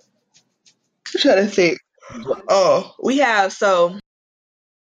 I'm trying to think. Oh, we have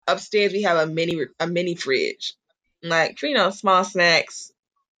upstairs. We have a mini fridge, like for, small snacks.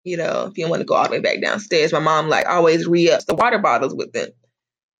 If you don't want to go all the way back downstairs, my mom like always re-ups the water bottles with them,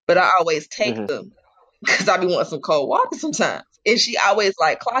 but I always take them because I be wanting some cold water sometimes, and she always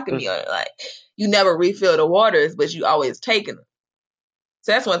like clocking me on it, like you never refill the waters, but you always taking them.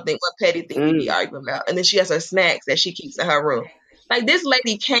 So that's one petty thing we be arguing about. And then she has her snacks that she keeps in her room. Like this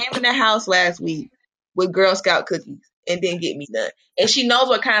lady came in the house last week with Girl Scout cookies and didn't get me none. And she knows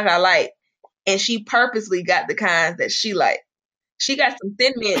what kinds I like, and she purposely got the kinds that she like. She got some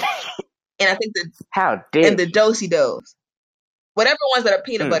Thin Mints, and I think the Do-si-dos, whatever ones that are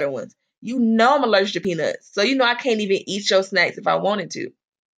peanut butter ones. You know I'm allergic to peanuts, so I can't even eat your snacks if I wanted to.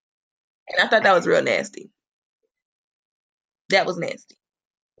 And I thought that was real nasty. That was nasty.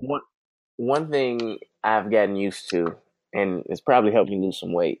 One thing I've gotten used to, and it's probably helped me lose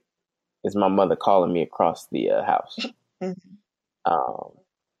some weight, is my mother calling me across the house.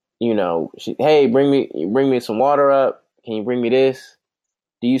 She, hey, bring me some water up. Can you bring me this?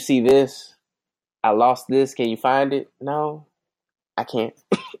 Do you see this? I lost this. Can you find it? No, I can't.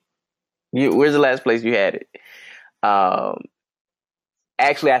 Where's the last place you had it?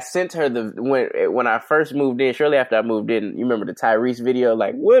 Actually, I sent her when I first moved in. Shortly after I moved in, you remember the Tyrese video?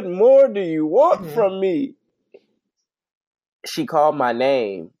 Like, what more do you want from me? She called my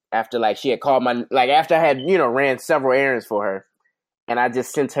name after she had called after I had ran several errands for her, and I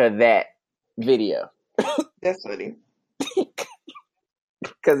just sent her that video. That's funny.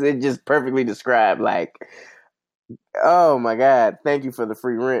 Because it just perfectly described, oh my God, thank you for the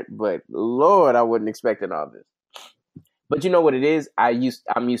free rent, but Lord, I wasn't expecting all this. But you know what it is? I'm used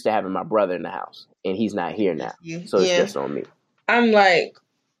to having my brother in the house, and he's not here now, so it's just on me. I'm like,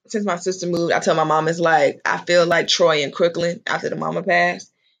 since my sister moved, I tell my mom, it's like I feel like Troy and Crooklyn after the mama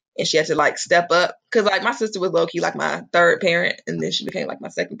passed, and she had to step up because my sister was low key my third parent, and then she became my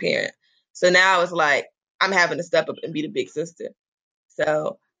second parent. So now it's like I'm having to step up and be the big sister.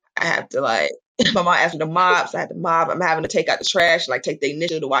 So I have to my mom asked me to mop, so I had to mop. I'm having to take out the trash, take the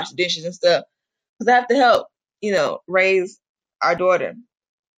initiative to wash the dishes and stuff because I have to help, raise our daughter.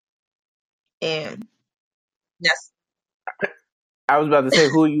 And that's. I was about to say,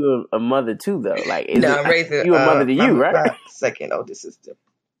 who are you a mother to though? I'm raising you a mother to you, right? My second oldest sister.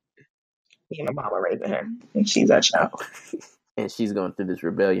 Me and my mom are raising her, and she's our child. And she's going through this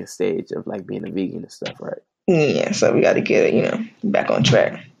rebellion stage of being a vegan and stuff, right? Yeah, so we got to get it, back on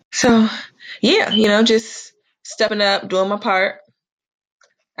track. So, yeah, just stepping up, doing my part.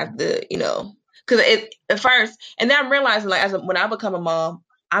 I have to, because at first, and then I'm realizing, when I become a mom,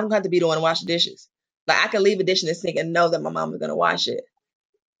 I'm going to have to be the one to wash the dishes. I can leave a dish in the sink and know that my mom is going to wash it.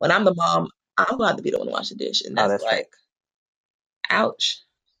 When I'm the mom, I'm going to have to be the one to wash the dish. And that's ouch.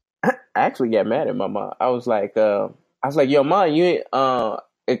 I actually got mad at my mom. I was like, yo, Mom, you ain't,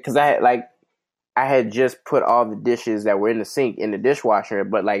 because I had just put all the dishes that were in the sink in the dishwasher,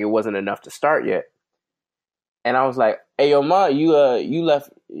 but it wasn't enough to start yet. And I was like, hey, yo, Mom, you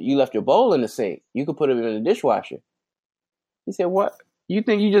left your bowl in the sink. You could put it in the dishwasher. He said, what? You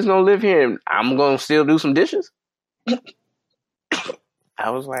think you just gonna live here and I'm gonna still do some dishes? I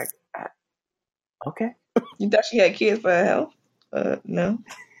was like, okay. You thought she had kids for her health? No.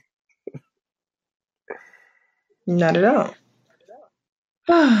 Not at all.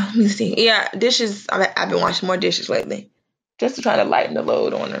 Let me see. Yeah, dishes. I've been washing more dishes lately, just to try to lighten the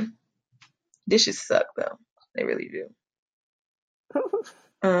load on them. Dishes suck though; they really do.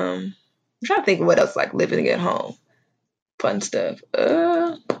 I'm trying to think of what else like living at home, fun stuff.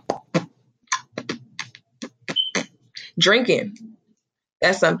 Drinking.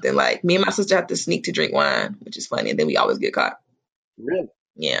 That's something like me and my sister have to sneak to drink wine, which is funny, and then we always get caught. Really?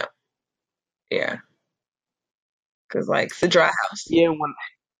 Yeah, yeah, because like it's a dry house. Yeah, when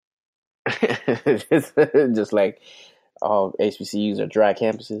it's just like all HBCUs are dry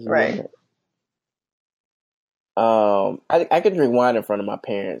campuses. Right. I could drink wine in front of my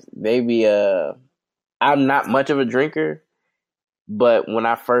parents. I'm not much of a drinker, but when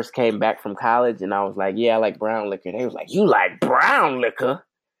I first came back from college and I was like, yeah, I like brown liquor, they was like, you like brown liquor?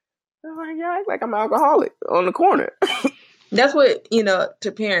 I was like, yeah, I act like I'm an alcoholic on the corner. That's what,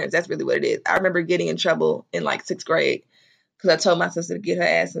 to parents, that's really what it is. I remember getting in trouble in like 6th grade because I told my sister to get her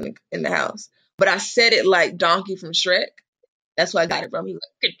ass in the house. But I said it like Donkey from Shrek. That's where I got it from. He was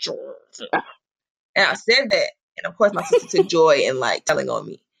like, get your ass. And I said that. And of course, my sister took joy in like telling on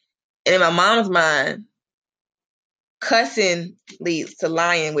me. And in my mom's mind, cussing leads to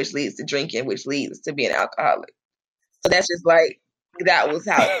lying, which leads to drinking, which leads to being an alcoholic. So that's just like, that was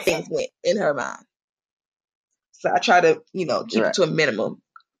how things went in her mind. So I try to, keep it to a minimum.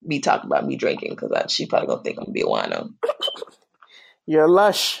 Me talking about me drinking because she probably gonna think I'm gonna be a wino. You're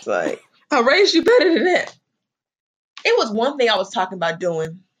lush. It's like, I raised you better than that. It was one thing I was talking about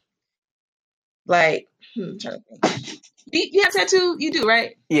doing. Like, I'm trying to think. You have a tattoo? You do,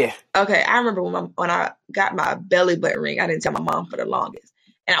 right? Yeah. Okay, I remember when I got my belly button ring, I didn't tell my mom for the longest.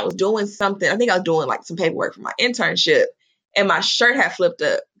 And I was doing something, I think I was doing like some paperwork for my internship, and my shirt had flipped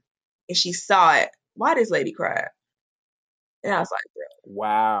up, and she saw it. Why this lady cried? And I was like, bro.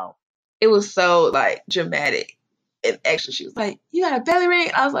 Wow. It was so like dramatic and extra. She was like, you got a belly ring?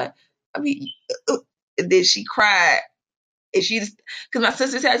 I was like, and then she cried. And she just, because my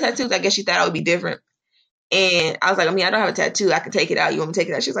sisters had tattoos, I guess she thought I would be different. And I was like, I don't have a tattoo. I can take it out. You want me to take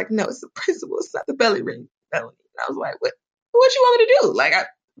it out? She was like, no, it's the principle. It's not the belly ring. And I was like, what you want me to do? Like,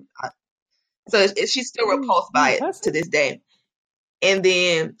 so she's still repulsed by it to this day. And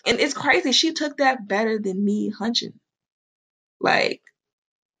it's crazy. She took that better than me hunching. Like,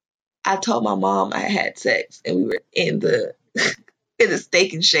 I told my mom I had sex and we were in the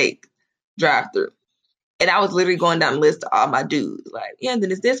Steak and Shake drive-thru. And I was literally going down the list of all my dudes. Like, yeah, and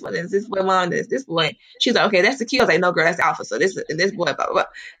then it's this one, and it's this boy, mom, and it's this boy. She was like, okay, that's the key. I was like, no, girl, that's alpha. So this boy, blah, blah, blah.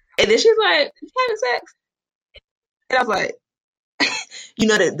 And then she's like, you having sex? And I was like,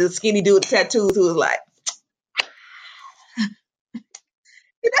 the skinny dude with the tattoos who was like,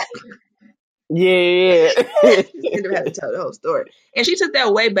 yeah. ended up having to tell the whole story. And she took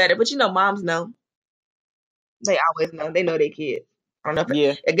that way better. But moms know. They always know. They know their kids. I don't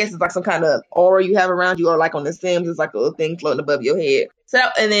know. I guess it's like some kind of aura you have around you, or like on The Sims, it's like a little thing floating above your head. So,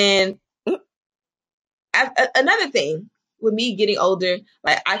 and then another thing with me getting older,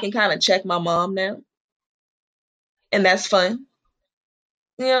 like I can kind of check my mom now, and that's fun.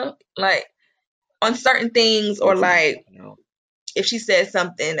 Like on certain things, or like if she says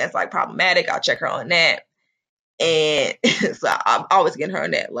something that's like problematic, I'll check her on that. And so I'm always getting her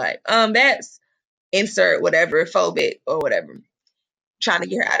on that. Like, that's insert whatever phobic or whatever. Trying to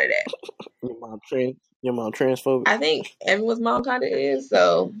get her out of that. Your mom transphobic? I think everyone's mom kind of is.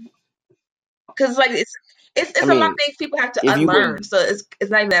 So, because like it's a lot of things people have to unlearn. So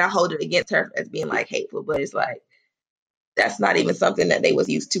it's not even that I hold it against her as being like hateful, but it's like that's not even something that they was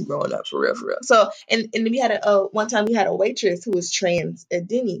used to growing up, for real. So, and we had one time we had a waitress who was trans at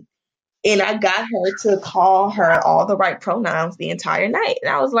Denny, and I got her to call her all the right pronouns the entire night, and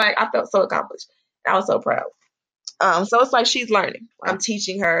I was like, I felt so accomplished. I was so proud. So it's like she's learning. I'm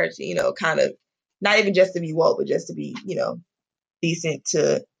teaching her to, kind of not even just to be woke, but just to be, decent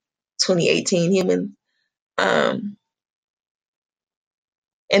to 2018 humans. And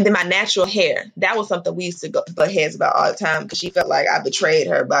then my natural hair, that was something we used to butt heads about all the time because she felt like I betrayed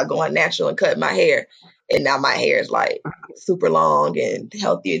her by going natural and cutting my hair. And now my hair is like super long and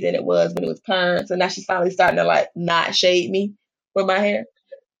healthier than it was when it was permed. So now she's finally starting to like not shade me with my hair.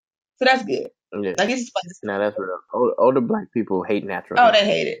 So that's good. Yeah. Like it's fun. No, that's real. Older black people hate natural hair. They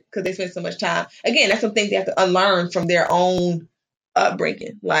hate it because they spend so much time. Again, that's some things they have to unlearn from their own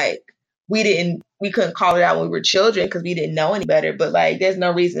upbringing. Like we couldn't call it out when we were children because we didn't know any better. But like, there's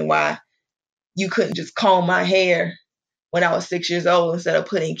no reason why you couldn't just comb my hair when I was 6 years old instead of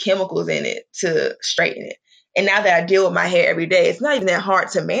putting chemicals in it to straighten it. And now that I deal with my hair every day, it's not even that hard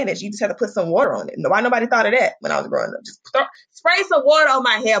to manage. You just have to put some water on it. Why nobody thought of that when I was growing up? Just spray some water on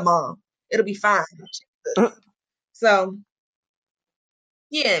my hair, Mom. It'll be fine. So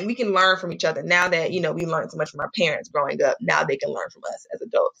Yeah, and we can learn from each other. Now that, we learned so much from our parents growing up, now they can learn from us as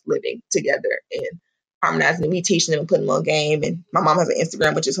adults living together and harmonizing. And we teach them and put them on game. And my mom has an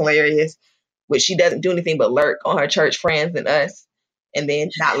Instagram, which is hilarious, which she doesn't do anything but lurk on her church friends and us, and then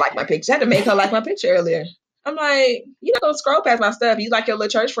not like my picture. I had to make her like my picture earlier. I'm like, you're not going to scroll past my stuff. You like your little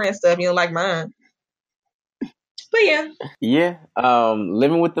church friend stuff. You don't like mine. But yeah. Yeah.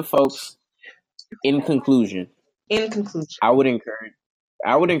 Living with the folks. In conclusion, I would encourage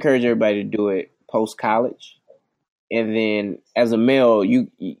everybody to do it post college, and then as a male,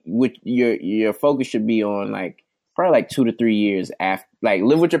 your focus should be on probably 2 to 3 years after,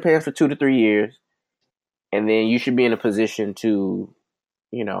 live with your parents for 2 to 3 years, and then you should be in a position to,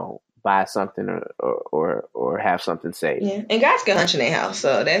 buy something or have something saved. Yeah, and guys can hunch in their house,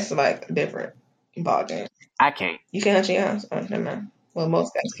 so that's a different ballgame. I can't. You can hunch in your house? Oh, never mind. Well,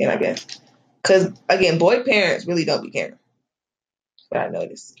 most guys can, I guess. Because, again, boy parents really don't be caring. But I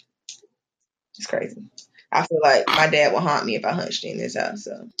noticed. It's crazy. I feel like my dad will haunt me if I hunched in his house.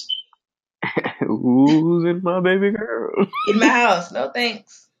 So, who's in my baby girl? In my house. No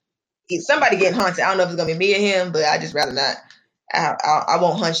thanks. If somebody getting haunted. I don't know if it's going to be me or him, but I just rather not. I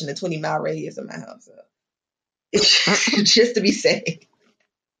won't hunch in the 20-mile radius of my house. So. Just to be safe.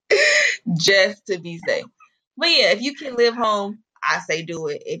 Just to be safe. But yeah, if you can live home, I say do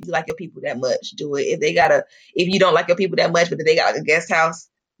it. If you like your people that much, do it. If you don't like your people that much, but if they got a guest house,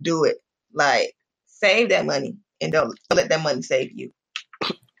 do it. Save that money and don't let that money save you.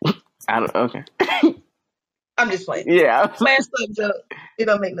 Okay. I'm just playing. Yeah. Last joke. It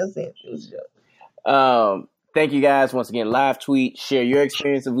don't make no sense. It was a joke. Thank you guys once again. Live tweet, share your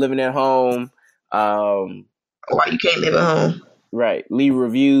experience of living at home. Why you can't live at home. Right. Leave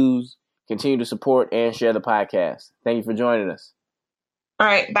reviews, continue to support and share the podcast. Thank you for joining us. All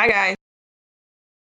right. Bye, guys.